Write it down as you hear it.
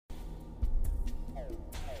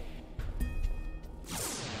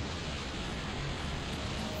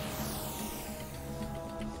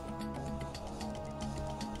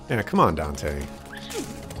Yeah, come on, Dante.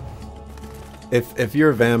 If you're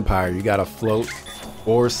a vampire, you gotta float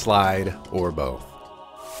or slide or both.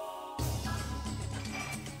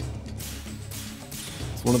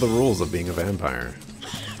 It's one of the rules of being a vampire.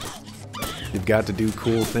 You've got to do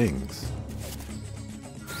cool things.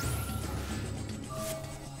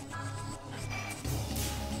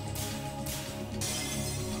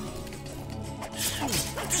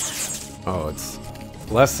 Oh, it's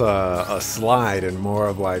less a slide and more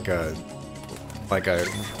of like a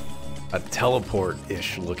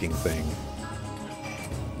teleport-ish looking thing.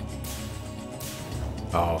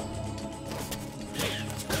 Oh.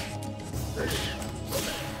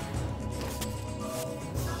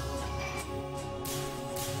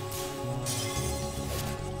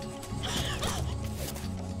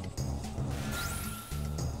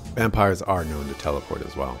 Vampires are known to teleport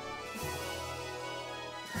as well.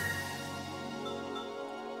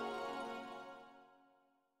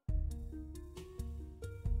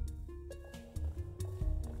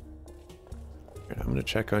 I'm gonna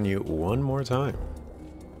check on you one more time.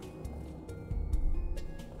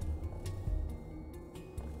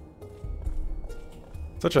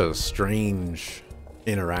 Such a strange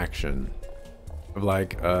interaction of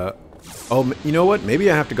like, oh, you know what?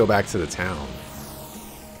 Maybe I have to go back to the town.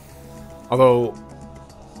 Although,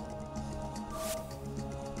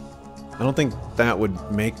 I don't think that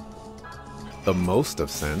would make the most of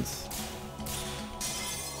sense.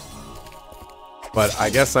 But I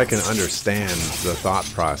guess I can understand the thought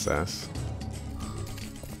process.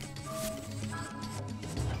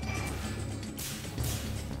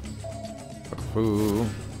 Ooh.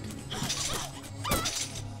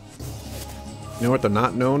 You know what they're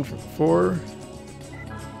not known for?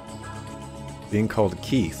 Being called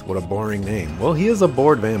Keith. What a boring name. Well, he is a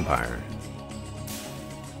bored vampire.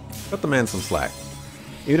 Cut the man some slack.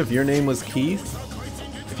 Even if your name was Keith,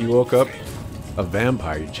 if you woke up a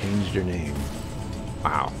vampire, you changed your name.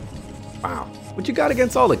 Wow. Wow. What you got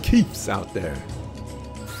against all the Keiths out there?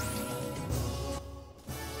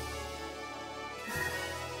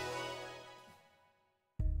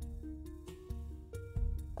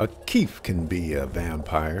 A Keith can be a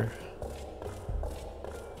vampire.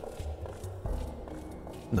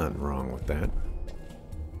 Nothing wrong with that.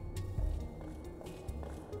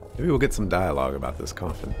 Maybe we'll get some dialogue about this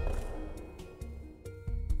coffin.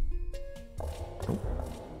 Oh.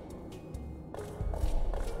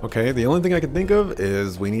 Okay, the only thing I can think of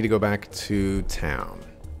is we need to go back to town.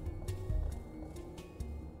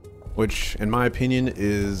 Which, in my opinion,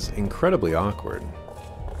 is incredibly awkward.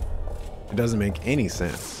 It doesn't make any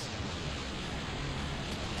sense.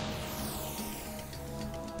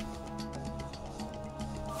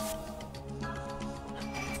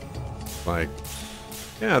 Like,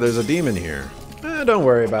 yeah, there's a demon here. Don't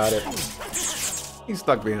worry about it. He's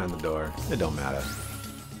stuck behind the door. It don't matter.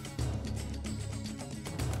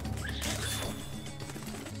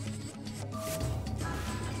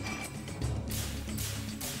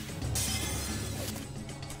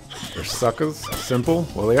 They're suckers? Simple?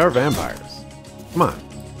 Well, they are vampires. Come on.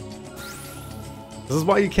 This is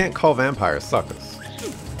why you can't call vampires suckers.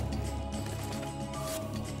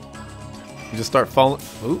 You just start falling...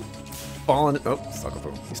 Ooh. Oh, sucker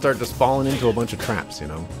fool. You start just falling into a bunch of traps, you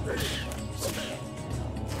know?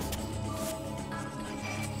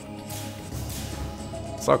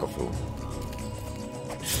 Sucker fool.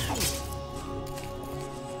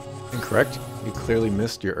 Incorrect? You clearly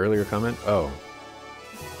missed your earlier comment? Oh.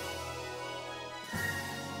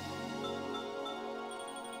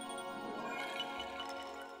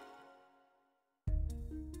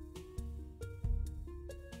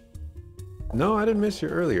 No, I didn't miss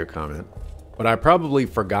your earlier comment. But I probably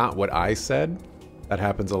forgot what I said. That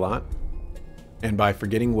happens a lot. And by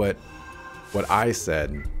forgetting what I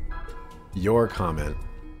said, your comment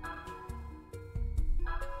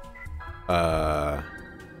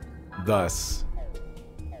thus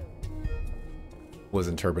was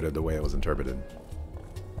interpreted the way it was interpreted.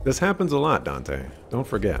 This happens a lot, Dante. Don't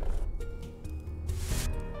forget.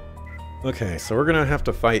 Okay, so we're gonna have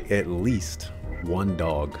to fight at least one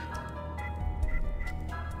dog.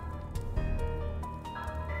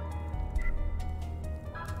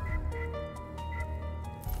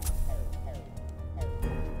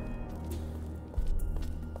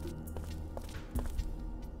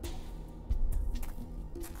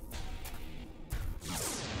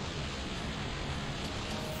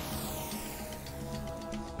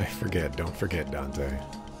 Don't forget, Dante.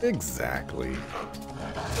 Exactly.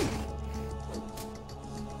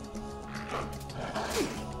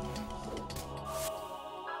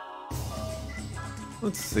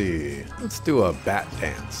 Let's see. Let's do a bat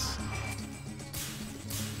dance.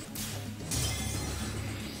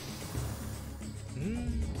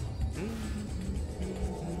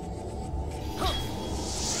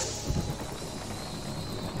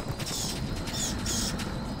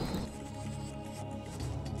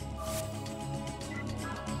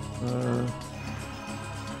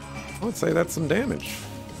 I'd say that's some damage.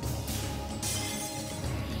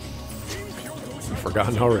 I've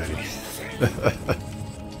forgotten already.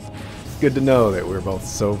 Good to know that we're both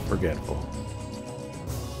so forgetful.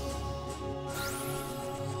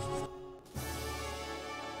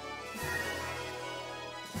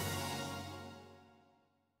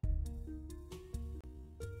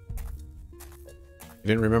 You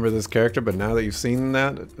didn't remember this character, but now that you've seen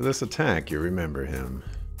this attack, you remember him.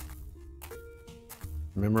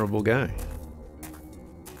 Memorable guy.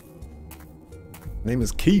 Name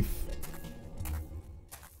is Keith.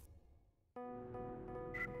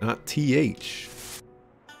 Not TH,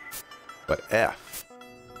 but F.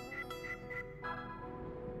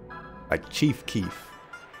 Like Chief Keef,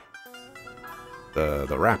 the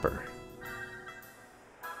rapper.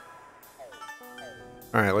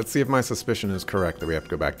 Alright, let's see if my suspicion is correct that we have to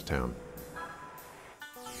go back to town.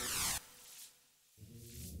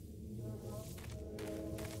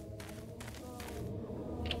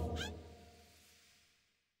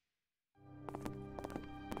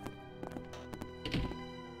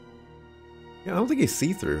 Yeah, I don't think he's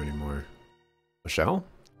see-through anymore. Michelle?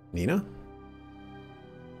 Nina?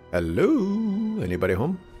 Hello? Anybody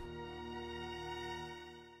home?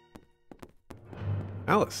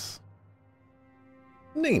 Alice?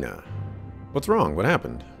 Nina? What's wrong? What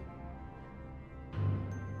happened?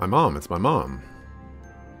 My mom. It's my mom.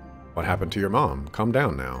 What happened to your mom? Calm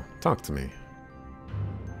down now. Talk to me.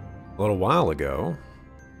 A little while ago...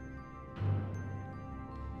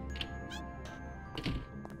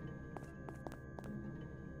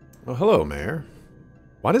 Oh, hello, Mayor.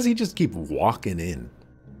 Why does he just keep walking in?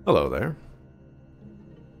 Hello there.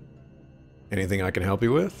 Anything I can help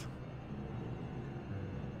you with?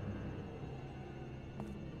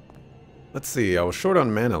 Let's see, I was short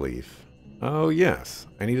on mana leaf. Oh, yes.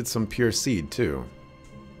 I needed some pure seed, too.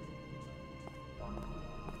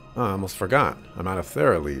 Oh, I almost forgot. I'm out of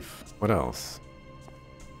Thera leaf. What else?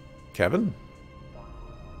 Kevin?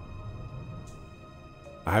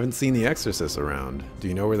 I haven't seen the Exorcists around. Do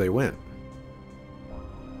you know where they went?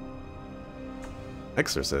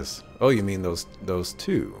 Exorcists? Oh, you mean those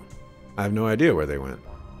two? I have no idea where they went.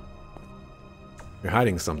 You're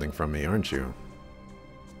hiding something from me, aren't you?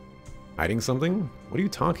 Hiding something? What are you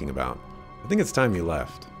talking about? I think it's time you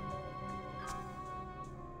left.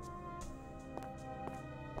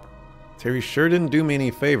 Terry sure didn't do me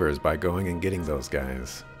any favors by going and getting those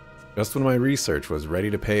guys. Just when my research was ready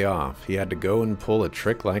to pay off, he had to go and pull a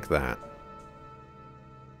trick like that.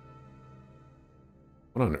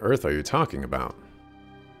 What on earth are you talking about?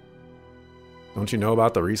 Don't you know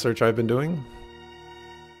about the research I've been doing?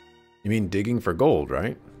 You mean digging for gold,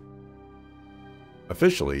 right?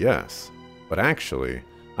 Officially, yes. But actually,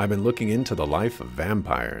 I've been looking into the life of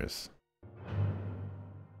vampires.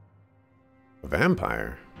 A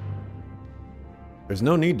vampire? There's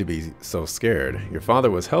no need to be so scared. Your father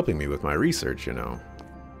was helping me with my research, you know.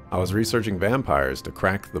 I was researching vampires to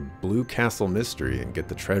crack the Blue Castle mystery and get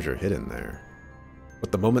the treasure hidden there.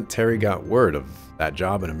 But the moment Terry got word of that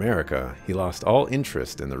job in America, he lost all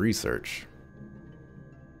interest in the research.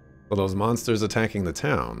 Well, those monsters attacking the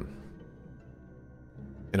town.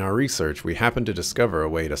 In our research, we happened to discover a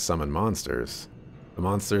way to summon monsters. The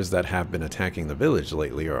monsters that have been attacking the village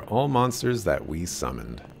lately are all monsters that we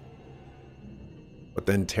summoned. But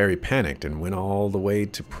then Terry panicked and went all the way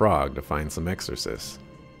to Prague to find some exorcists.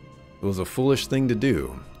 It was a foolish thing to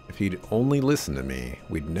do. If he'd only listened to me,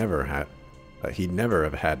 he'd never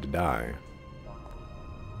have had to die.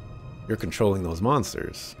 You're controlling those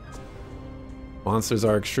monsters. Monsters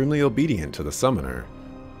are extremely obedient to the summoner.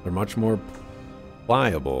 They're much more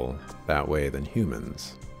pliable that way than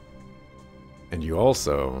humans. And you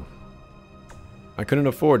also... I couldn't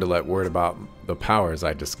afford to let word about the powers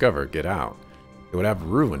I discovered get out. It would have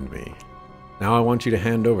ruined me. Now I want you to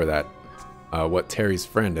hand over that, what Terry's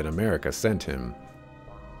friend in America sent him.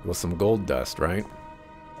 It was some gold dust, right?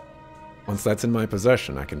 Once that's in my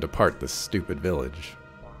possession, I can depart this stupid village.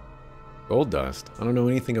 Gold dust? I don't know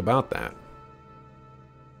anything about that.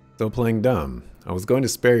 Still playing dumb. I was going to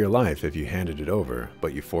spare your life if you handed it over,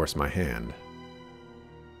 but you forced my hand.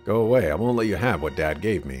 Go away, I won't let you have what Dad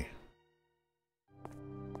gave me.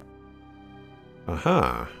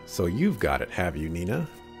 Aha, so you've got it, have you, Nina?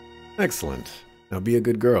 Excellent. Now be a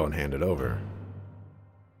good girl and hand it over.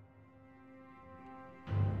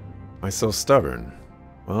 Am I so stubborn?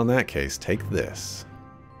 Well, in that case, take this.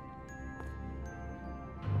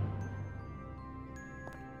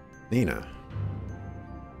 Nina.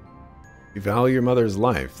 If you value your mother's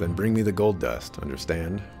life, then bring me the gold dust,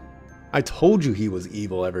 understand? I told you he was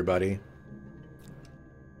evil, everybody.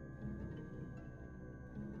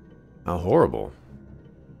 How horrible.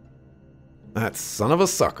 That son of a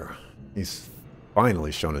sucker. He's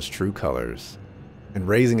finally shown his true colors. And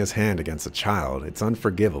raising his hand against a child, it's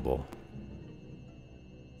unforgivable.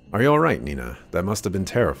 Are you alright, Nina? That must have been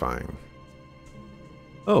terrifying.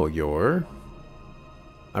 Oh, you're...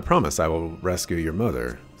 I promise I will rescue your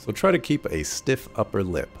mother, so try to keep a stiff upper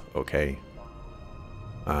lip, okay?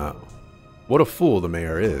 What a fool the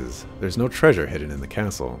mayor is. There's no treasure hidden in the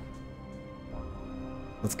castle.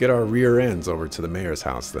 Let's get our rear ends over to the mayor's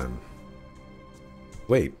house, then.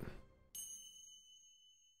 Wait.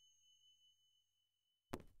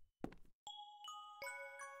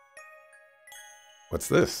 What's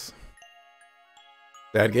this?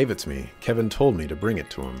 Dad gave it to me. Kevin told me to bring it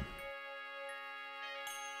to him.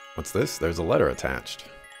 What's this? There's a letter attached.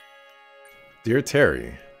 Dear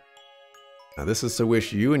Terry, now this is to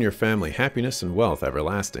wish you and your family happiness and wealth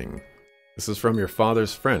everlasting. This is from your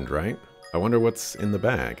father's friend, right? I wonder what's in the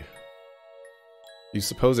bag. You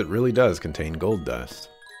suppose it really does contain gold dust?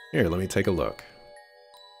 Here, let me take a look.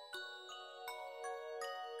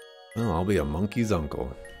 Oh, I'll be a monkey's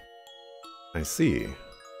uncle. I see.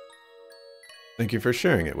 Thank you for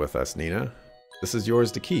sharing it with us, Nina. This is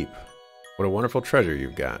yours to keep. What a wonderful treasure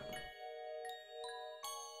you've got.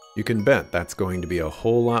 You can bet that's going to be a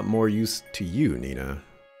whole lot more use to you, Nina,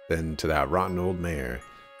 than to that rotten old mayor.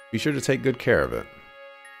 Be sure to take good care of it.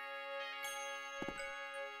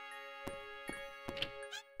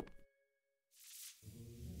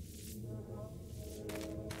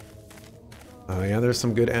 Yeah, there's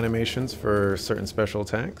some good animations for certain special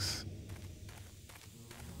attacks.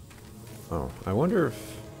 Oh, I wonder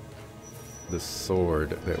if the sword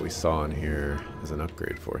that we saw in here is an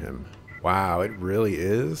upgrade for him. Wow, it really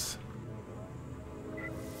is?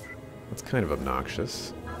 That's kind of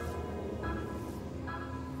obnoxious.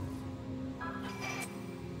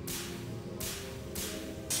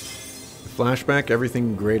 Flashback,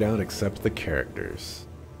 everything grayed out except the characters.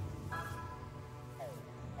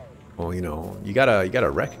 Well, you know, you gotta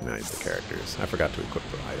recognize the characters. I forgot to equip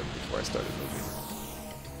the item before I started moving.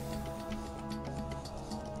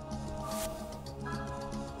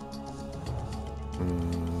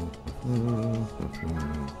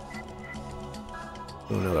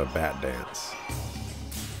 Do another bat dance.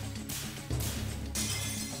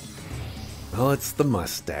 Well, it's the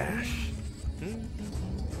mustache.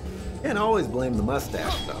 Can't always blame the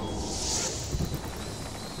mustache, though.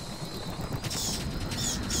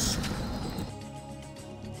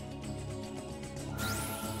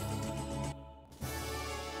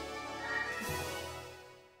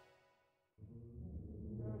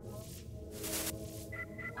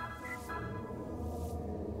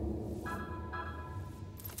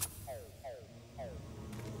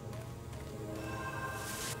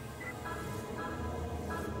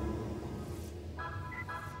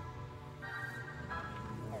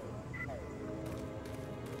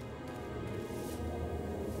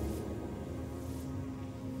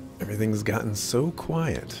 Everything's gotten so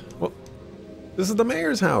quiet. Well, this is the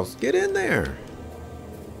mayor's house. Get in there.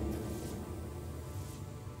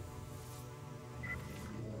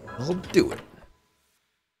 I'll do it.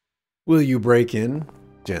 Will you break in?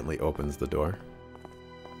 Gently opens the door.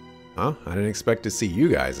 Huh? I didn't expect to see you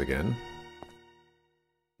guys again.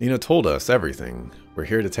 Nina told us everything. We're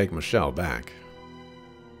here to take Michelle back.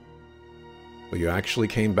 Well, you actually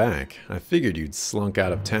came back. I figured you'd slunk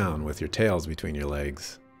out of town with your tails between your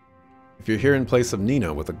legs. If you're here in place of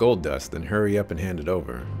Nina with the gold dust, then hurry up and hand it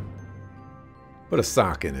over. Put a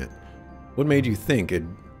sock in it. What made you think it'd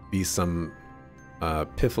be some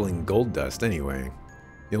piffling gold dust anyway?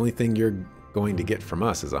 The only thing you're going to get from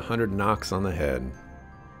us is 100 knocks on the head.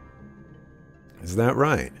 Is that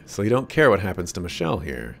right? So you don't care what happens to Michelle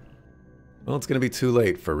here? Well, it's going to be too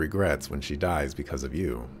late for regrets when she dies because of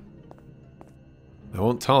you. I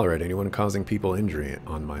won't tolerate anyone causing people injury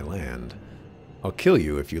on my land. I'll kill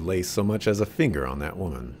you if you lay so much as a finger on that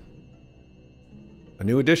woman. A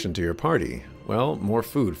new addition to your party. Well, more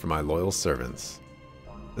food for my loyal servants.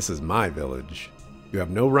 This is my village. You have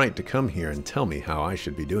no right to come here and tell me how I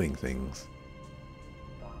should be doing things.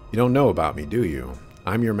 You don't know about me, do you?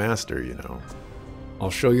 I'm your master, you know. I'll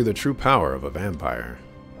show you the true power of a vampire.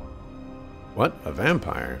 What? A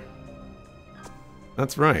vampire?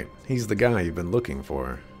 That's right. He's the guy you've been looking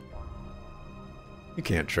for. You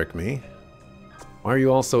can't trick me. Why are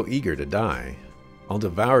you all so eager to die? I'll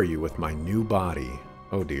devour you with my new body.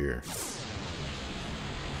 Oh dear.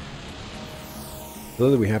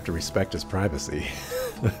 Clearly we have to respect his privacy.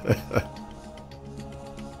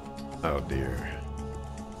 Oh dear.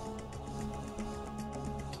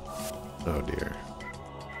 Oh dear.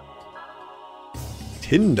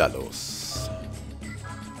 Tindalos.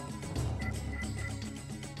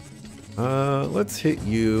 Let's hit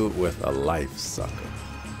you with a life sucker.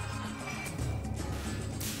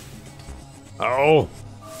 Oh!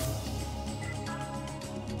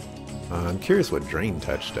 I'm curious what Drain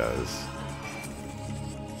Touch does.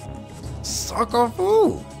 Sucker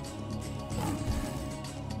fool!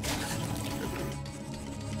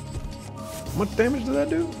 How much damage does that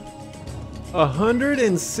do?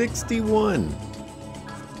 161.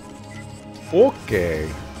 Okay.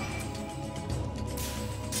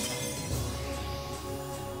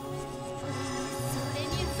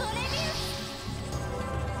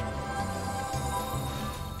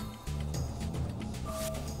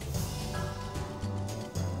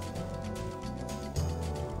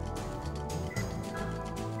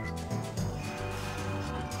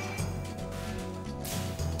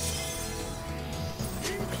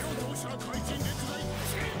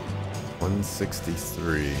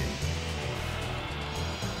 $163.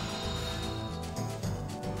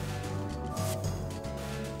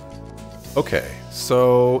 Okay,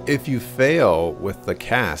 so if you fail with the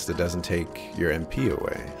cast, it doesn't take your MP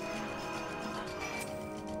away.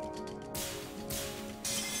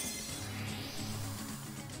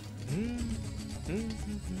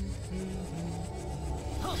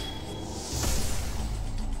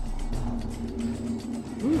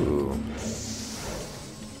 Ooh.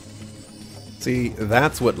 See,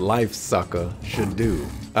 that's what Life Sucker should do.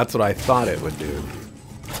 That's what I thought it would do.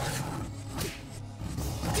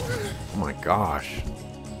 Oh my gosh.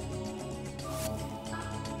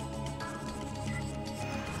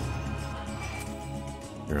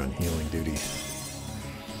 You're on healing duty.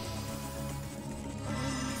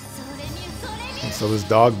 And so this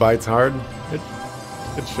dog bites hard? It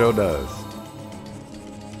sure does.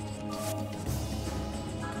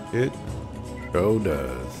 It sure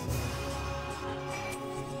does.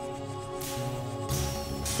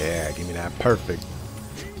 Yeah, give me that perfect.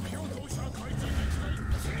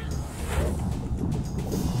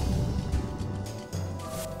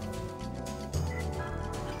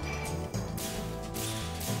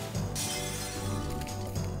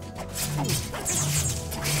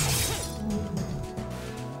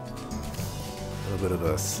 A little bit of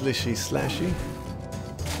a slishy slashy.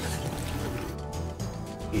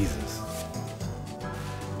 Jesus.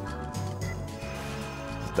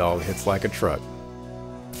 This dog hits like a truck.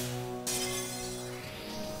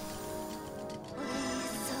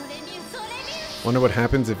 Wonder what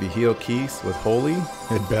happens if you heal Keith with Holy?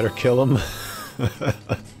 It better kill him.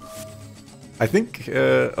 I think,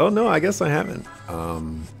 oh no, I guess I haven't.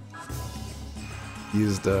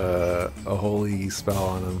 Used a Holy spell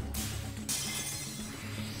on him.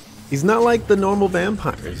 He's not like the normal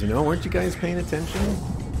vampires, you know? Weren't you guys paying attention?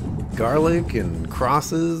 Garlic and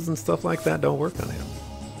crosses and stuff like that don't work on him.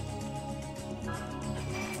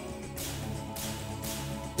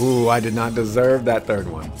 Ooh, I did not deserve that third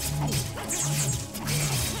one.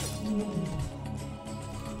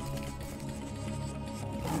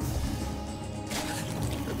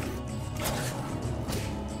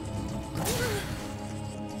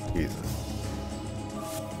 Jesus.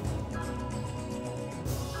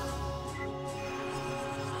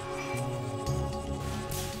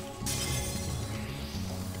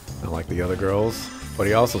 Not like the other girls, but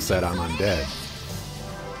he also said I'm undead.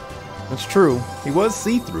 That's true. He was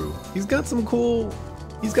see-through. He's got some cool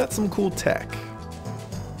tech.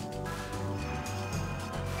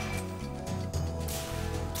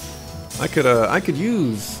 I could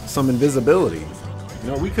use some invisibility.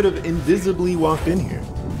 You know, we could have invisibly walked in here.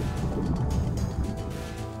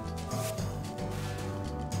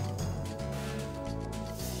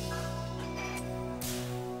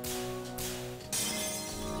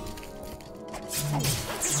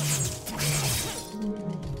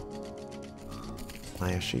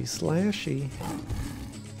 Slashy, slashy.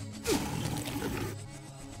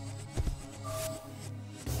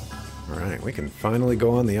 Alright, we can finally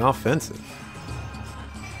go on the offensive.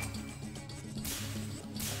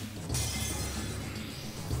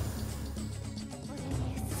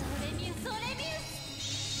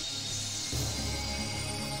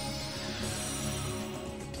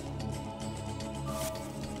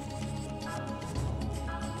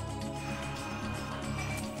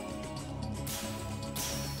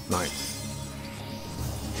 Nice.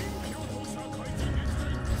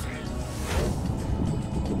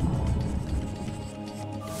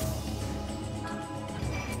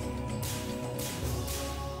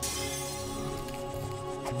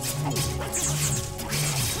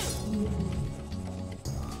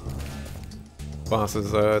 Boss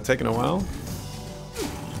is taking a while.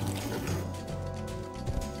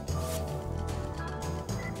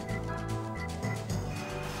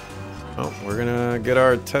 Oh, we're gonna get get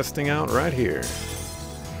our testing out right here.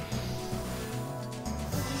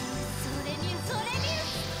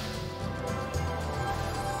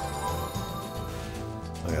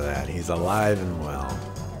 Look at that, he's alive and well.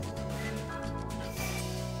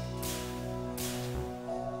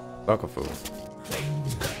 Bakufu.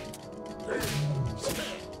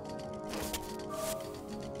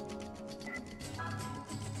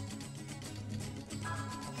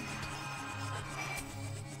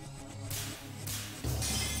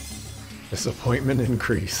 Disappointment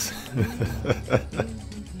increase.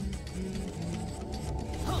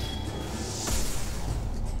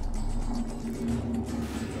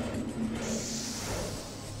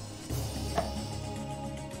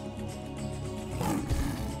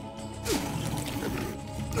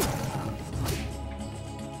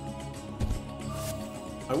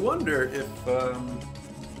 I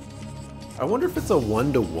wonder if it's a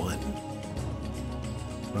 1-to-1.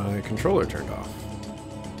 My controller turned off.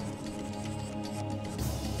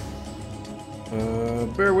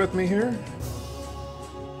 Bear with me here.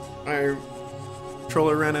 My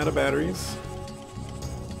controller ran out of batteries.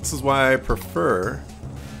 This is why I prefer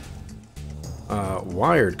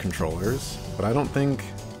wired controllers, but I don't think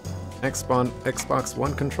Xbox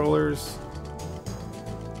One controllers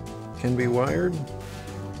can be wired.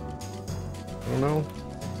 I don't know.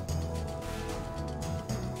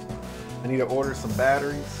 I need to order some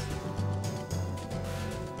batteries.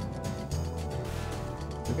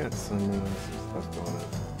 We got some stuff going on.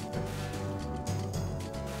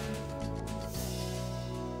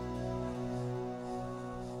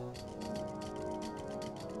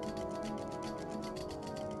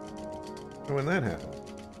 When that happened.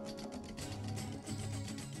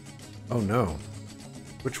 Oh no.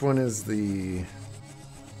 Which one is the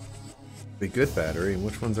good battery and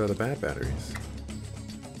which ones are the bad batteries?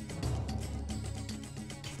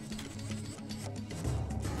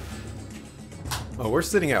 Oh, we're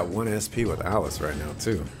sitting at 1 SP with Alice right now,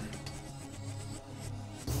 too.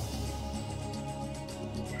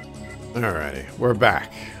 Alrighty, we're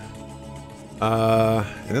back.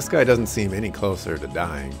 And this guy doesn't seem any closer to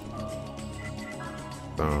dying.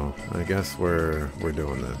 So, I guess we're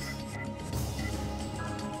doing this.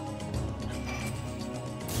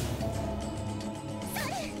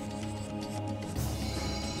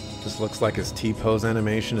 Just looks like his T-pose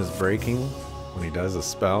animation is breaking when he does a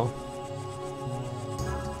spell.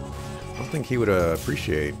 I don't think he would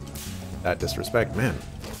appreciate that disrespect, man.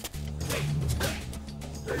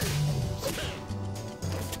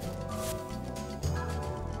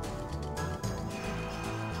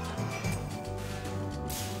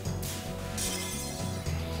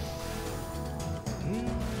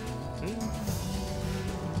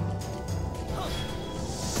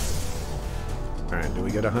 Alright, do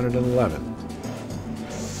we get 111?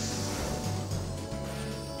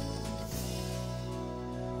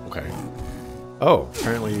 Okay. Oh,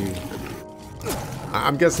 apparently...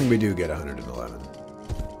 I'm guessing we do get 111.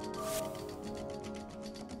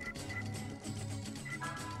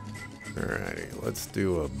 Alrighty, let's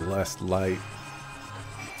do a Blessed Light.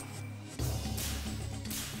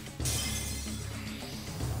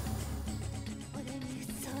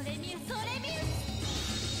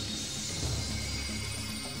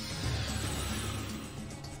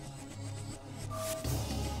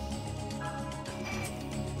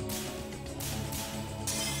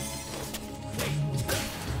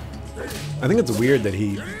 I think it's weird that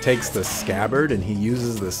he takes the scabbard and he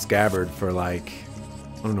uses the scabbard for, like,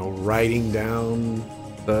 I don't know, writing down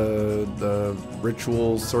the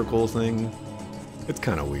ritual circle thing. It's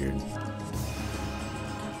kind of weird.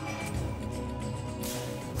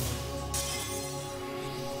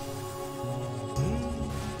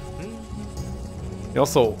 He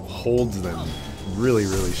also holds them really,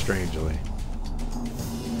 really strangely.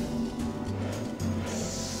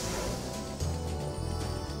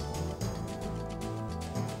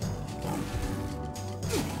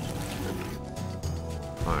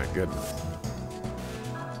 My goodness.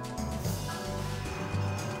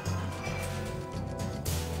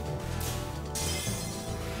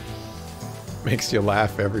 Makes you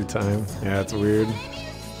laugh every time. Yeah, it's weird.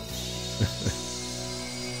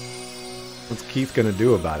 What's Keith gonna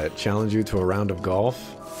do about it? Challenge you to a round of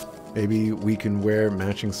golf? Maybe we can wear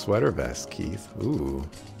matching sweater vests, Keith. Ooh.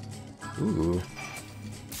 Ooh.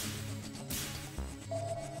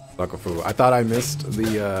 Bakufu. I thought I missed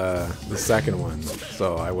the second one,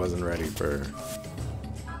 so I wasn't ready for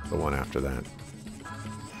the one after that.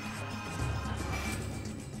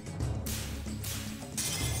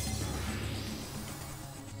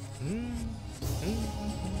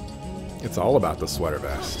 It's all about the sweater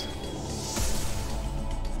vest.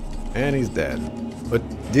 And he's dead. But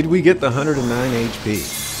did we get the 109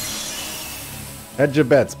 HP? Hedge your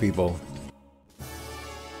bets, people.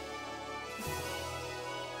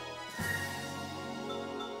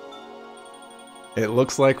 It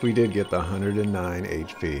looks like we did get the 109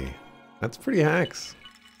 HP. That's pretty hacks.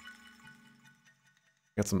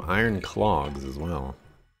 Got some iron clogs as well.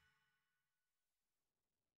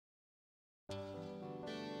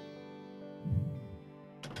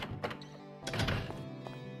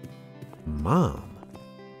 Mom.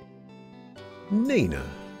 Nina.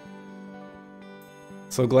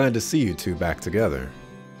 So glad to see you two back together.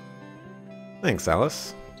 Thanks,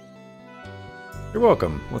 Alice. You're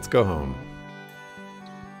welcome. Let's go home.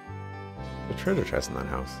 A treasure chest in that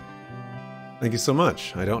house. Thank you so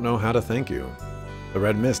much. I don't know how to thank you. The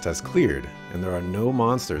red mist has cleared, and there are no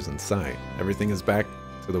monsters in sight. Everything is back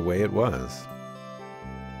to the way it was.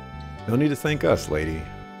 No need to thank us, lady.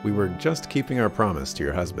 We were just keeping our promise to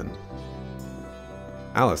your husband.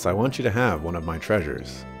 Alice, I want you to have one of my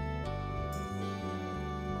treasures.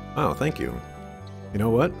 Oh, thank you. You know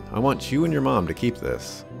what? I want you and your mom to keep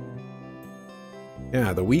this.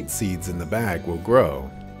 Yeah, the wheat seeds in the bag will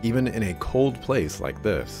grow, even in a cold place like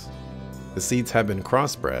this. The seeds have been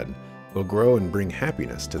crossbred, will grow and bring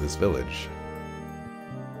happiness to this village.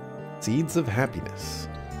 Seeds of happiness.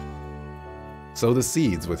 Sow the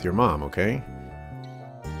seeds with your mom, okay?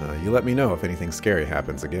 You let me know if anything scary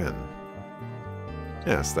happens again.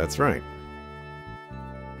 Yes, that's right.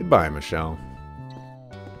 Goodbye, Michelle.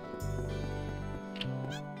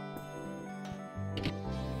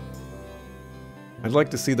 I'd like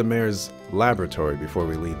to see the mayor's laboratory before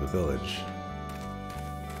we leave the village.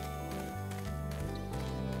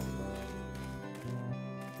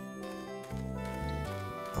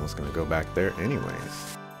 I was gonna go back there anyways.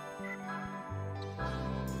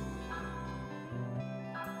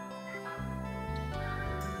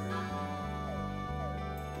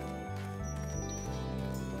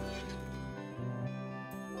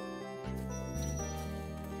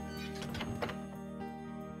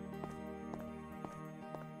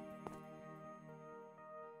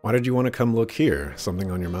 Why did you want to come look here?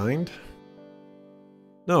 Something on your mind?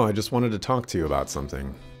 No, I just wanted to talk to you about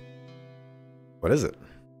something. What is it?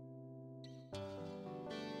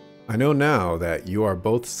 I know now that you are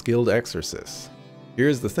both skilled exorcists.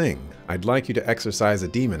 Here's the thing. I'd like you to exorcise a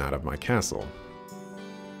demon out of my castle.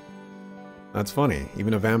 That's funny.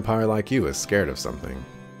 Even a vampire like you is scared of something.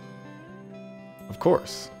 Of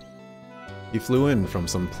course. You flew in from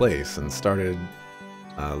some place and started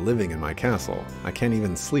living in my castle. I can't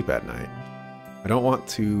even sleep at night. I don't want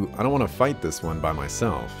to fight this one by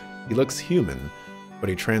myself. He looks human, but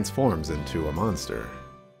he transforms into a monster.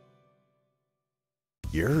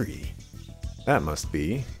 Yuri. That must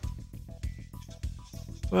be.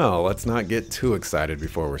 Well, let's not get too excited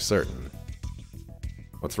before we're certain.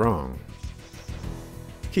 What's wrong?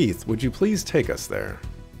 Keith, would you please take us there?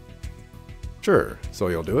 Sure, so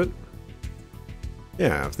you'll do it?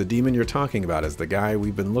 Yeah, if the demon you're talking about is the guy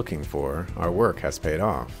we've been looking for, our work has paid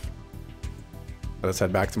off. Let us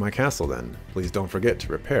head back to my castle then. Please don't forget to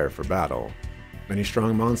prepare for battle. Many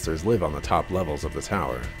strong monsters live on the top levels of the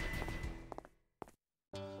tower.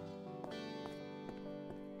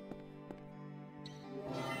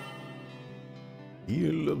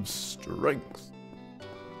 Heel of Strength.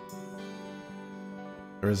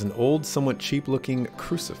 There is an old, somewhat cheap-looking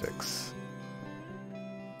crucifix.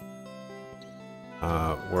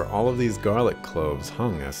 Where all of these garlic cloves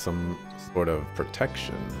hung as some sort of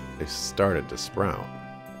protection, they started to sprout.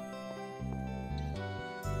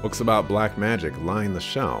 Books about black magic line the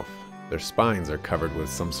shelf. Their spines are covered with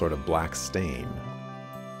some sort of black stain.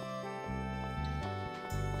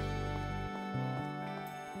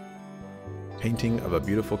 Painting of a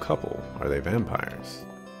beautiful couple. Are they vampires?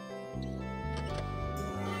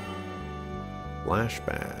 Flash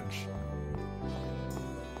badge.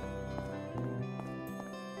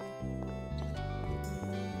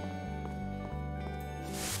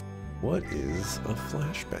 What is a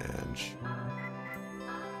flash badge?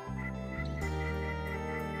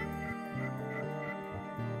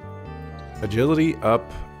 Agility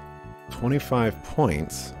up 25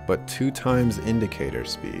 points, but 2 times indicator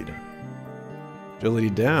speed. Agility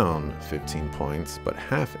down 15 points, but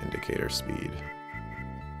half indicator speed.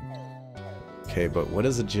 Okay, but what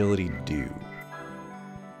does agility do?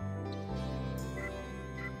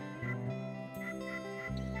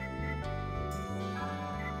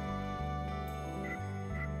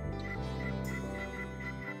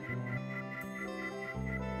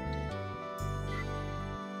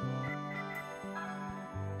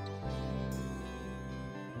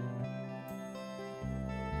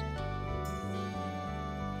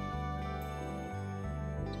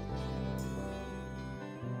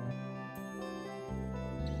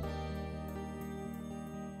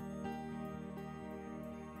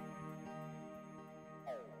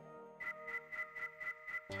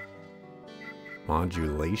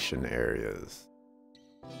 Modulation areas.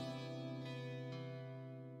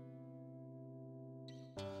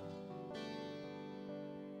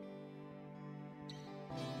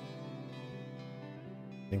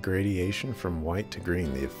 Gradation from white to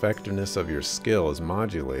green. The effectiveness of your skill is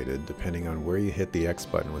modulated depending on where you hit the X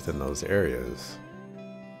button within those areas.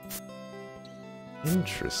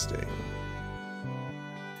 Interesting.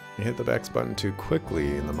 You hit the X button too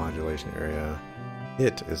quickly in the modulation area,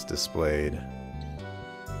 it is displayed.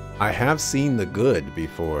 I have seen the good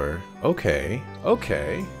before. Okay,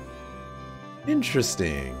 okay.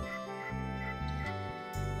 Interesting.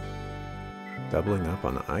 Doubling up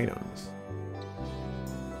on items.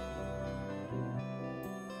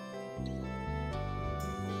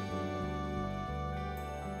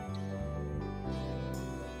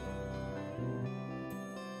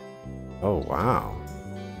 Oh, wow.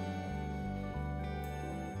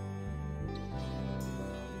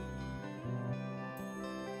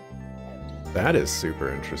 That is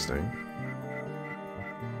super interesting.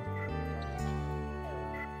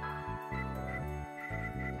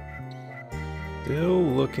 Still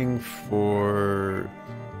looking for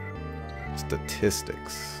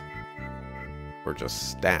statistics or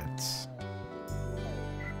just stats.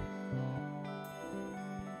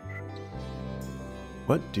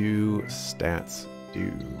 What do stats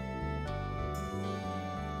do?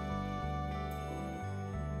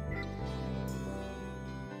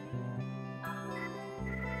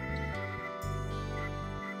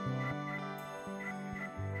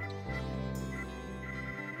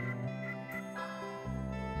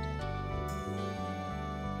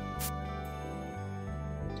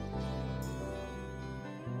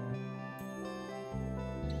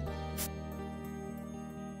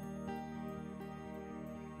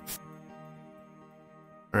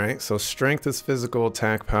 Alright, so strength is physical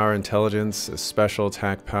attack power, intelligence is special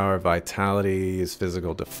attack power, vitality is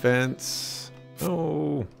physical defense.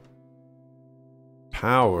 Oh.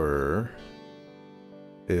 Power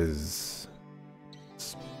is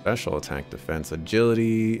special attack defense.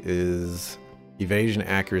 Agility is evasion,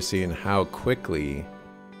 accuracy, and how quickly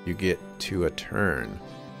you get to a turn.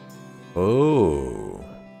 Oh.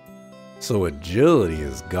 So agility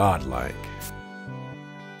is godlike.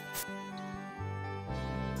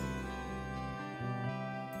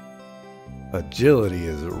 Agility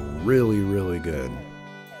is really, really good.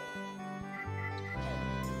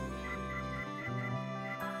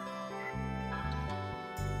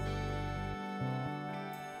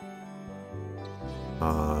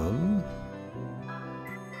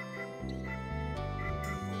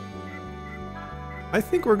 I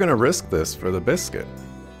think we're gonna risk this for the biscuit.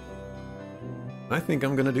 I think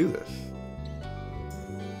I'm gonna do this.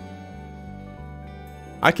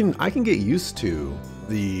 I can get used to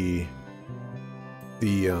the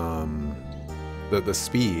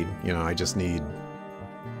speed, you know. I just need,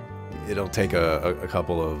 it'll take a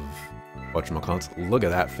couple of whatchamacallits. Look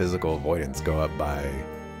at that physical avoidance go up by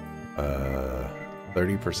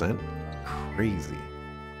 30%. Crazy.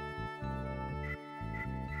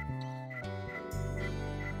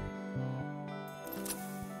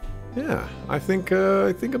 Yeah, I think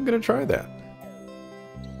I'm gonna try that.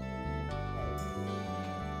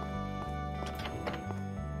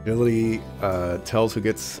 Agility tells who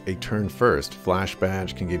gets a turn first. Flash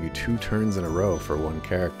badge can give you 2 turns in a row for one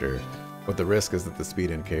character, but the risk is that the speed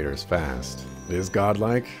indicator is fast. It is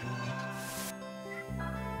godlike.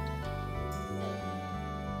 I'm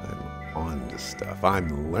on to stuff.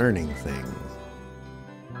 I'm learning things.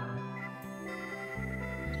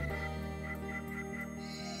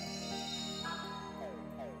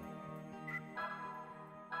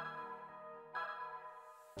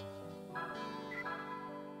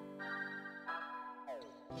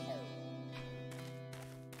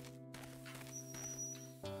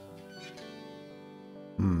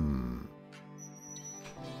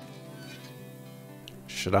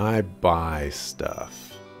 Should I buy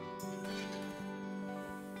stuff?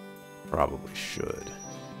 Probably should.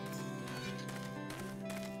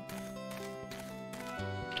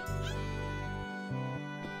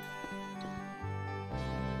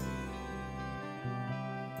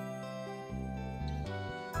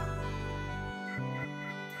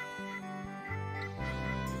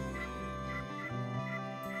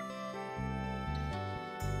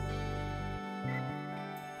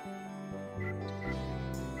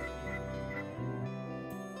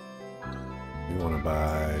 You want to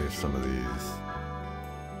buy some of these.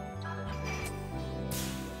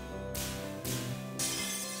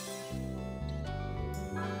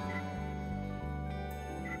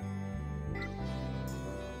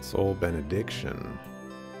 Soul Benediction.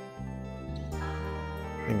 I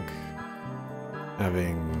think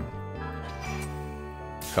Having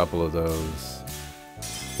a couple of those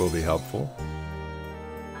will be helpful.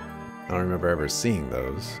 I don't remember ever seeing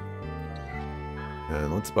those.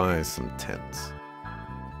 And let's buy some tents.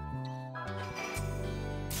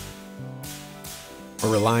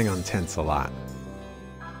 We're relying on tents a lot.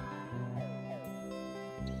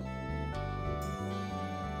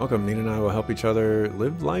 Welcome, Nina and I will help each other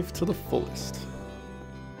live life to the fullest.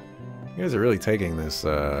 You guys are really taking this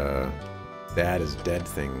dad is dead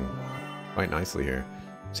thing quite nicely here.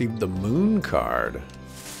 See, the moon card.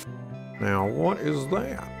 Now, what is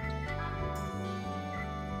that?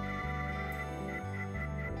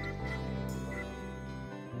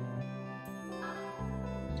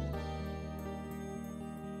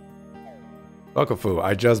 Buckafu,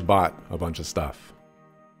 I just bought a bunch of stuff.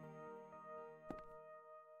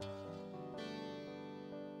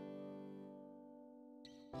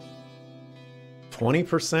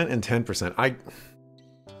 %20 and 10%.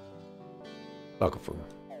 Buckafu.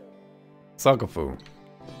 Suckafu.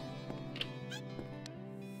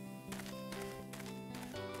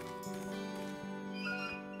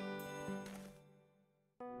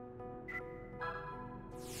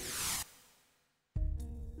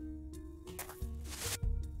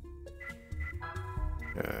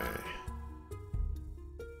 Okay.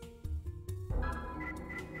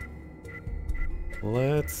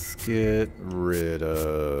 Let's get rid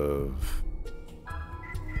of...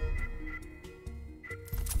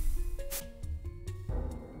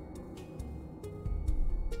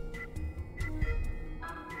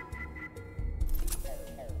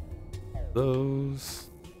 those.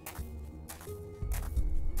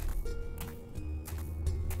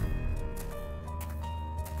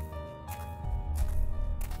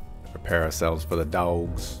 Prepare ourselves for the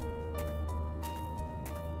dogs.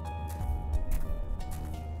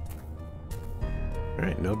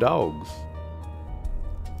 Alright, no dogs.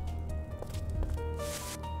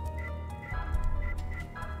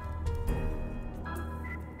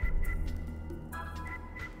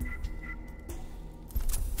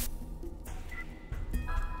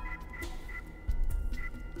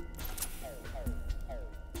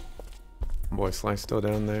 Boy Slice still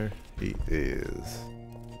down there? He is.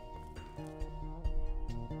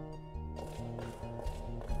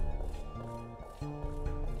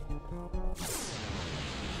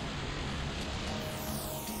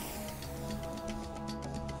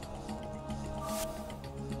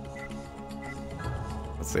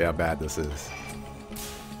 Let's see how bad this is.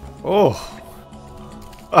 Oh!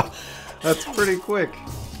 That's pretty quick.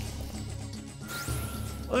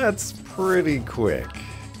 That's pretty quick.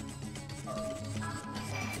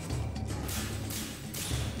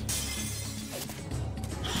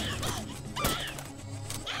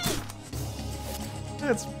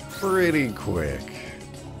 That's pretty quick.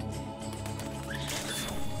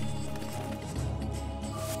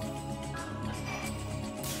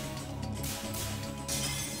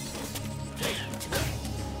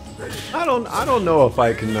 I don't know if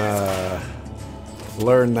I can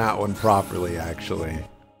learn that one properly, actually.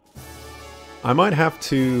 I might have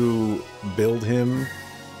to build him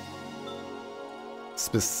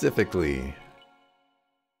specifically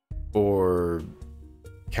for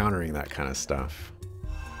countering that kind of stuff.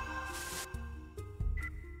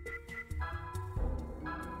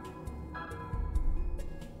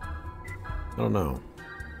 I don't know.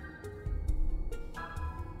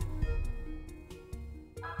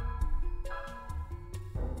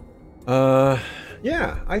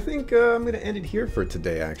 Yeah, I think I'm going to end it here for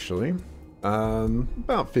today, actually.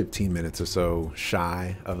 About 15 minutes or so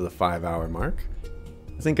shy of the 5-hour mark.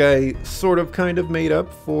 I think I sort of kind of made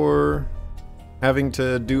up for having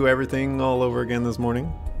to do everything all over again this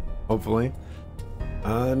morning, hopefully.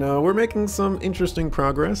 No, we're making some interesting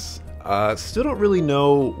progress. Still don't really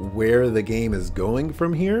know where the game is going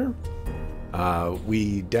from here.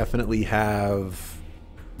 We definitely have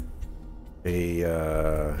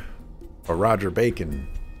a Roger Bacon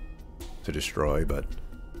to destroy, but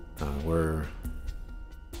I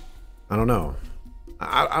don't know.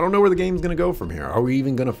 I don't know where the game's gonna go from here. Are we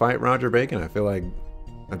even gonna fight Roger Bacon? I feel like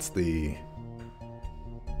that's the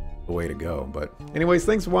way to go. But anyways,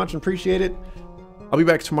 thanks for watching. Appreciate it. I'll be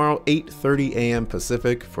back tomorrow, 8:30 a.m.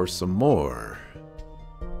 Pacific, for some more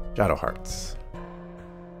Shadow Hearts.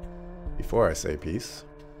 Before I say peace,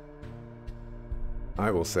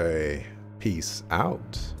 I will say peace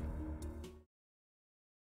out.